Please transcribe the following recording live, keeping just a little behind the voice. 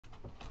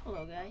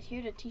Hello guys,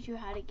 here to teach you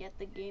how to get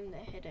the game The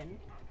Hidden.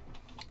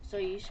 So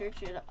you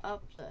search it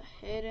up, The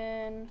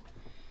Hidden,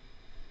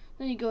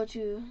 then you go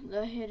to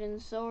the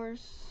hidden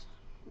source,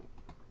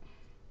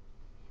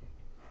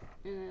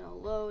 and then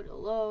it'll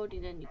load,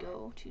 and then you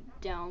go to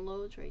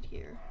downloads right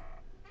here.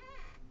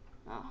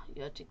 You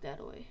gotta take that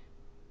away.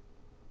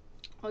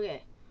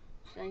 Okay,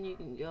 so then you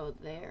can go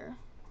there,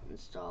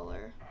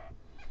 installer.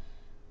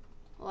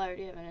 Well, I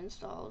already have it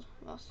installed,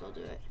 but I'll still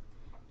do it.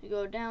 You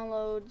go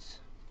downloads,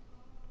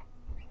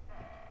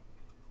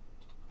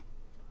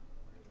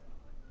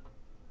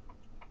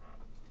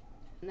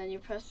 and then you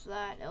press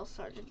that, it'll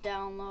start to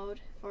download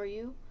for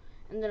you,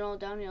 and then all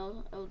down here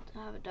it'll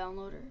have a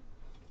downloader.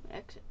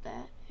 Exit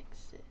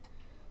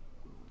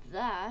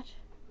that,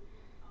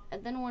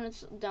 and then when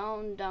it's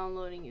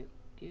downloading,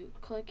 you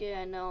click it,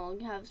 and it'll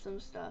have some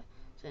stuff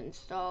to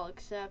install,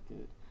 accept,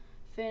 and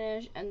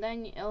finish, and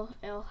then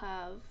it'll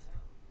have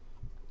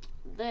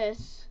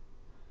this.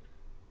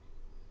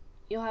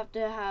 You'll have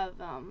to have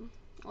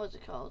what's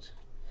it called?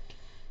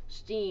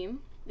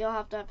 Steam. You'll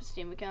have to have a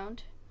Steam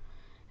account,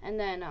 and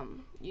then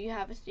you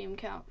have a Steam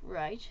account,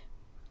 right?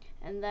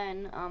 And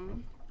then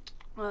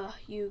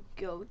you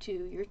go to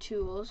your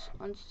tools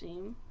on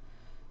Steam,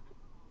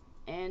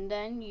 and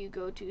then you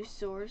go to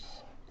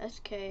source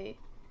SDK,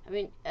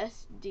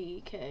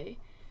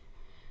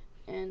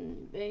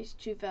 and base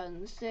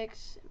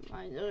 2006.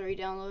 Mine's already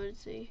downloaded,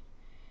 see,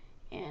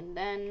 and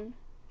then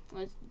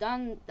when it's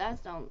done,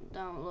 that's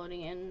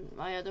downloading, and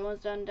my other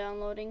one's done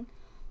downloading.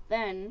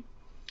 Then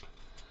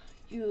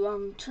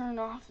you turn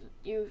off,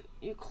 you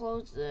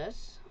close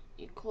this,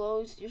 you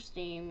close your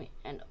Steam,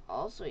 and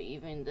also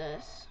even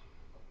this,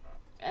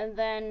 and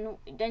then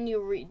you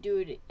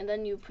redo it, and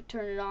then you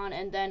turn it on,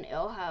 and then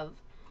it'll have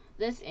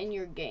this in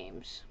your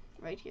games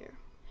right here,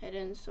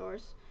 hidden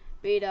source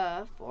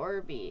beta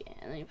 4B,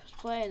 and then you press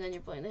play, and then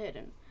you're playing The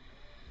Hidden.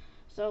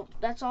 So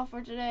that's all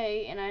for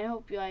today, and I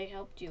hope I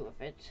helped you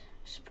with it.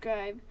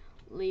 Subscribe,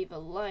 leave a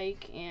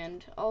like,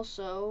 and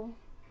also,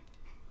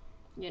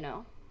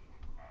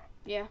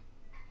 yeah,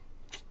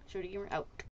 Shorty Gamer out.